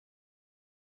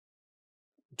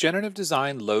Generative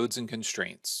design loads and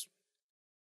constraints.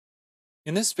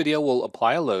 In this video, we'll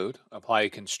apply a load, apply a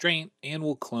constraint, and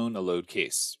we'll clone a load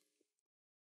case.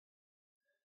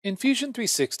 In Fusion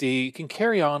 360, you can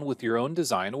carry on with your own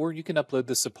design, or you can upload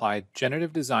the supplied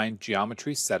Generative Design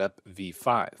Geometry Setup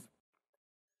v5.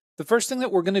 The first thing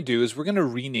that we're going to do is we're going to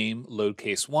rename load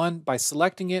case 1 by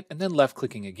selecting it and then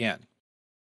left-clicking again.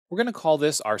 We're going to call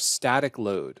this our static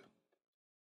load.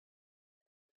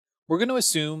 We're going to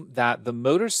assume that the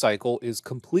motor cycle is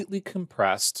completely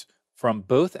compressed from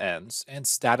both ends and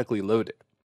statically loaded.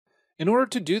 In order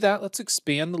to do that, let's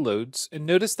expand the loads and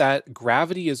notice that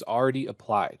gravity is already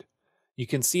applied. You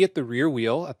can see at the rear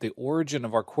wheel, at the origin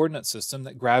of our coordinate system,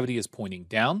 that gravity is pointing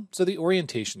down, so the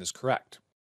orientation is correct.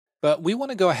 But we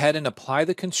want to go ahead and apply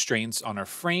the constraints on our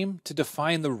frame to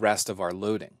define the rest of our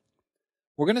loading.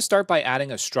 We're going to start by adding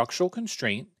a structural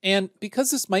constraint, and because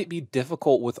this might be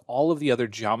difficult with all of the other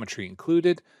geometry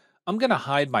included, I'm going to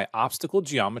hide my obstacle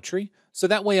geometry, so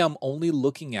that way I'm only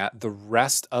looking at the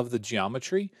rest of the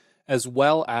geometry as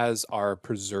well as our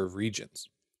preserve regions.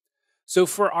 So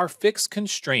for our fixed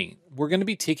constraint, we're going to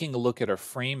be taking a look at our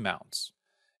frame mounts.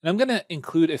 And I'm going to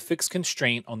include a fixed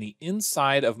constraint on the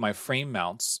inside of my frame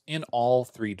mounts in all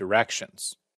three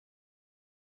directions.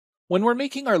 When we're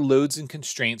making our loads and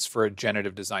constraints for a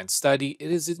generative design study, it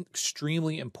is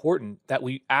extremely important that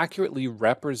we accurately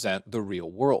represent the real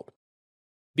world.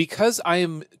 Because I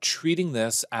am treating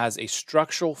this as a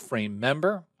structural frame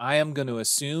member, I am going to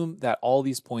assume that all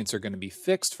these points are going to be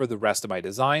fixed for the rest of my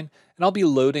design, and I'll be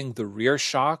loading the rear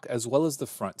shock as well as the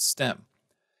front stem.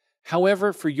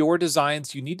 However, for your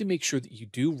designs, you need to make sure that you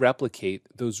do replicate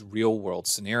those real-world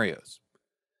scenarios.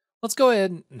 Let's go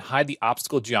ahead and hide the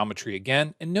obstacle geometry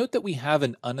again, and note that we have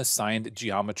an unassigned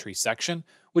geometry section,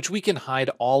 which we can hide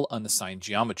all unassigned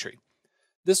geometry.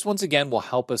 This once again will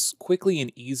help us quickly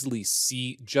and easily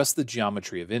see just the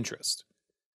geometry of interest.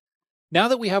 Now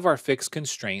that we have our fixed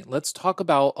constraint, let's talk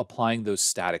about applying those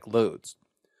static loads.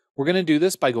 We're going to do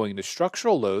this by going to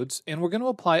structural loads, and we're going to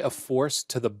apply a force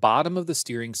to the bottom of the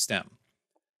steering stem.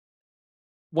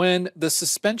 When the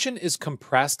suspension is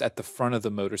compressed at the front of the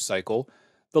motorcycle,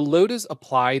 the load is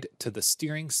applied to the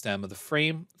steering stem of the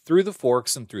frame through the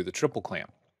forks and through the triple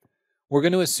clamp. We're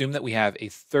going to assume that we have a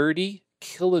 30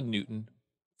 kilonewton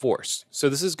force. So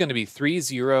this is going to be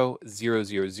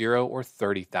 30,000 or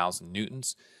 30,000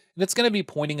 newtons, and it's going to be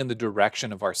pointing in the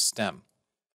direction of our stem.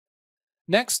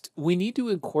 Next, we need to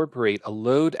incorporate a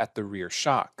load at the rear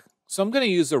shock. So I'm going to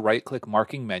use the right-click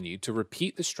marking menu to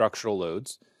repeat the structural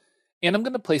loads, and I'm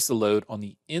going to place the load on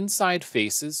the inside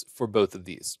faces for both of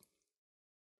these.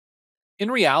 In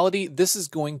reality, this is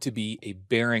going to be a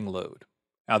bearing load.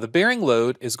 Now, the bearing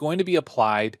load is going to be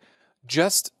applied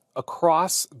just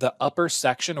across the upper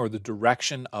section or the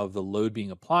direction of the load being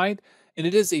applied, and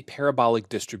it is a parabolic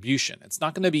distribution. It's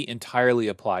not going to be entirely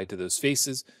applied to those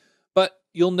faces, but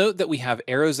you'll note that we have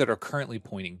arrows that are currently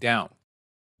pointing down.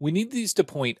 We need these to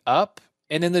point up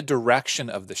and in the direction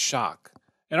of the shock.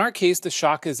 In our case, the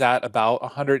shock is at about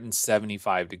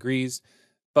 175 degrees,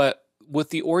 but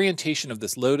with the orientation of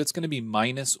this load, it's going to be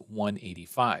minus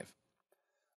 185.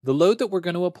 The load that we're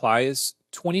going to apply is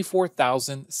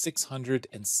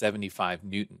 24,675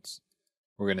 newtons.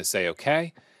 We're going to say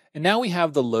OK, and now we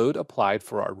have the load applied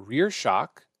for our rear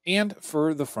shock and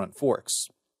for the front forks.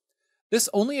 This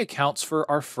only accounts for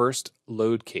our first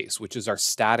load case, which is our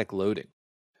static loading.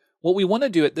 What we want to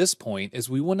do at this point is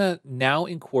we want to now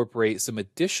incorporate some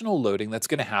additional loading that's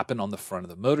going to happen on the front of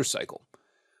the motorcycle.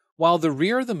 While the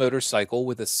rear of the motorcycle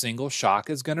with a single shock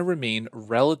is going to remain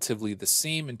relatively the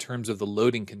same in terms of the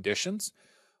loading conditions,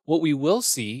 what we will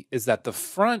see is that the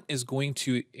front is going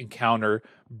to encounter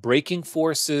braking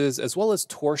forces as well as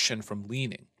torsion from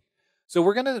leaning. So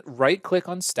we're going to right-click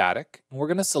on static, and we're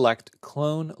going to select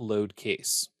Clone Load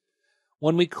Case.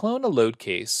 When we clone a load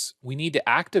case, we need to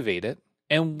activate it,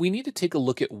 and we need to take a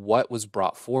look at what was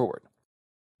brought forward.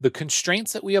 The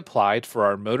constraints that we applied for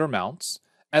our motor mounts,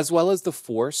 as well as the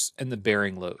force and the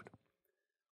bearing load.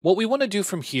 What we want to do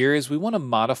from here is we want to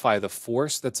modify the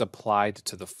force that's applied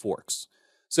to the forks.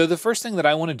 So the first thing that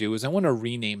I want to do is I want to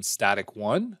rename static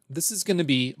 1. This is going to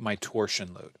be my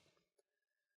torsion load.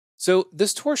 So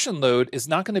this torsion load is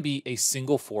not going to be a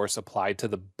single force applied to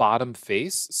the bottom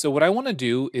face. So what I want to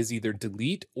do is either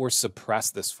delete or suppress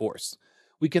this force.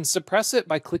 We can suppress it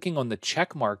by clicking on the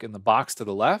check mark in the box to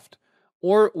the left,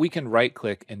 or we can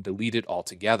right-click and delete it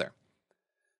altogether.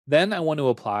 Then I want to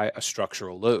apply a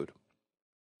structural load.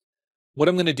 What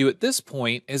I'm going to do at this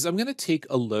point is I'm going to take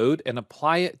a load and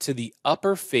apply it to the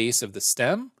upper face of the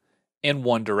stem in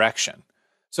one direction.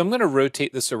 So I'm going to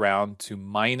rotate this around to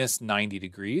minus 90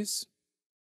 degrees.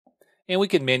 And we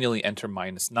can manually enter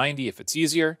 -90 if it's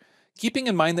easier, keeping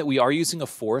in mind that we are using a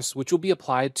force which will be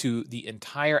applied to the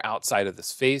entire outside of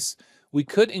this face. We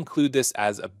could include this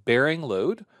as a bearing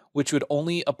load, which would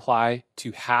only apply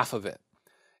to half of it.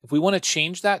 If we want to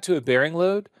change that to a bearing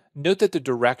load, note that the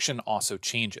direction also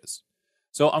changes.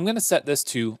 So I'm going to set this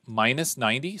to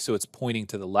 -90, so it's pointing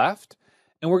to the left.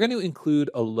 And we're going to include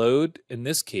a load, in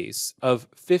this case, of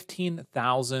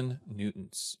 15,000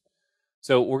 newtons.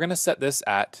 So we're going to set this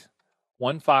at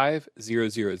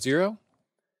 15000,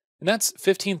 and that's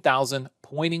 15,000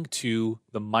 pointing to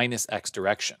the -x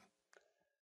direction.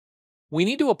 We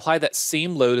need to apply that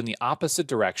same load in the opposite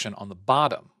direction on the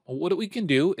bottom. What we can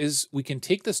do is we can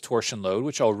take this torsion load,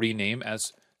 which I'll rename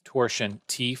as torsion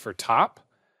T for top.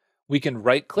 We can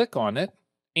right click on it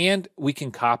and we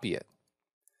can copy it.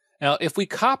 Now, if we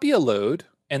copy a load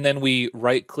and then we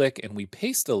right click and we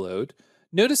paste a load,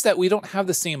 notice that we don't have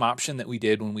the same option that we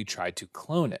did when we tried to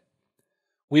clone it.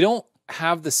 We don't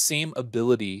have the same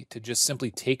ability to just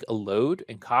simply take a load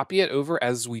and copy it over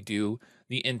as we do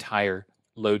the entire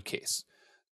load case.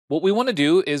 What we want to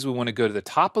do is we want to go to the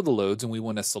top of the loads and we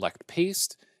want to select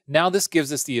paste. Now this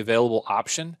gives us the available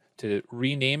option to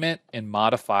rename it and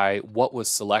modify what was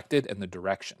selected and the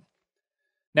direction.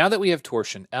 Now that we have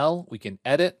torsion L, we can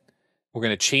edit. We're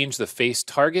going to change the face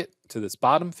target to this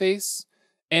bottom face,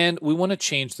 and we want to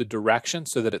change the direction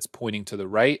so that it's pointing to the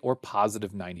right or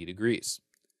positive 90 degrees.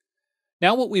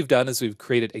 Now what we've done is we've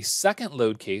created a second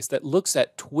load case that looks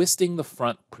at twisting the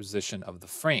front position of the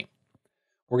frame.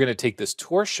 We're going to take this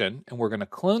torsion and we're going to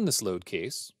clone this load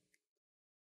case.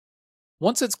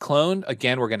 Once it's cloned,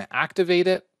 again, we're going to activate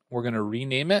it. We're going to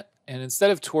rename it. And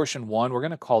instead of torsion 1, we're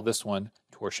going to call this one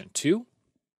torsion 2.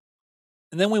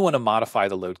 And then we want to modify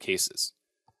the load cases.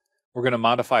 We're going to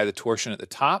modify the torsion at the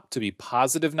top to be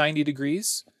positive 90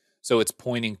 degrees, so it's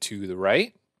pointing to the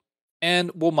right.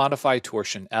 And we'll modify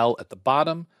torsion L at the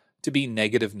bottom to be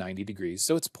negative 90 degrees,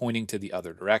 so it's pointing to the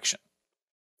other direction.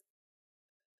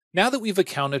 Now that we've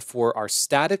accounted for our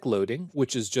static loading,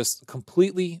 which is just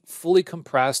completely fully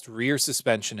compressed rear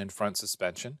suspension and front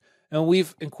suspension, and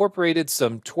we've incorporated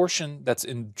some torsion that's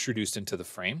introduced into the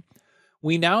frame,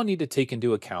 we now need to take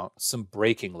into account some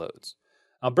braking loads.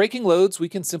 Now, braking loads, we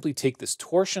can simply take this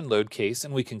torsion load case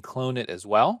and we can clone it as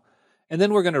well. And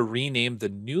then we're going to rename the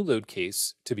new load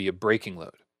case to be a braking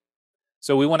load.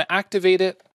 So we want to activate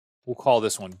it. We'll call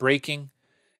this one braking.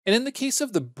 And in the case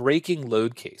of the braking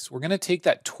load case, we're going to take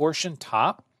that torsion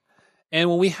top. And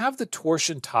when we have the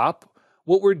torsion top,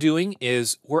 what we're doing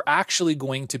is we're actually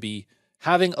going to be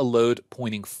having a load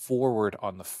pointing forward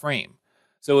on the frame.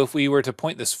 So if we were to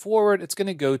point this forward, it's going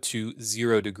to go to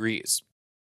 0 degrees.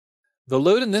 The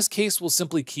load in this case will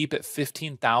simply keep at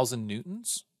 15,000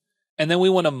 newtons. And then we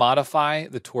want to modify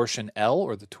the torsion L,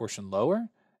 or the torsion lower.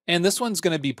 And this one's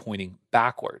going to be pointing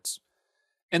backwards.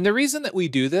 And the reason that we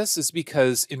do this is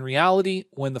because in reality,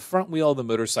 when the front wheel of the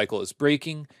motorcycle is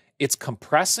braking, it's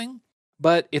compressing,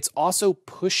 but it's also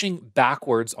pushing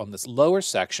backwards on this lower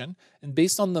section. And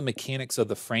based on the mechanics of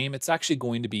the frame, it's actually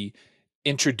going to be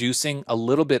introducing a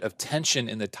little bit of tension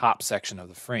in the top section of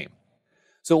the frame.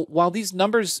 So while these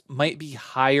numbers might be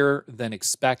higher than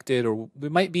expected, or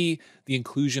it might be the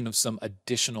inclusion of some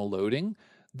additional loading,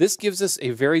 this gives us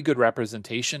a very good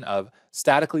representation of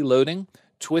statically loading,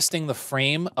 twisting the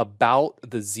frame about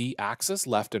the Z-axis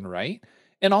left and right,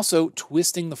 and also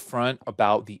twisting the front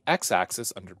about the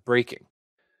X-axis under braking.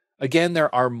 Again,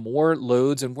 there are more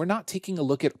loads, and we're not taking a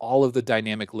look at all of the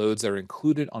dynamic loads that are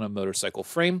included on a motorcycle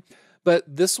frame, but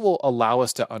this will allow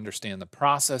us to understand the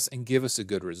process and give us a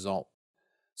good result.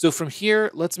 So from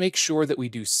here, let's make sure that we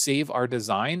do save our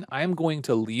design. I'm going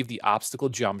to leave the obstacle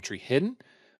geometry hidden,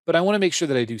 but I want to make sure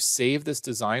that I do save this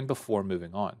design before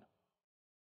moving on.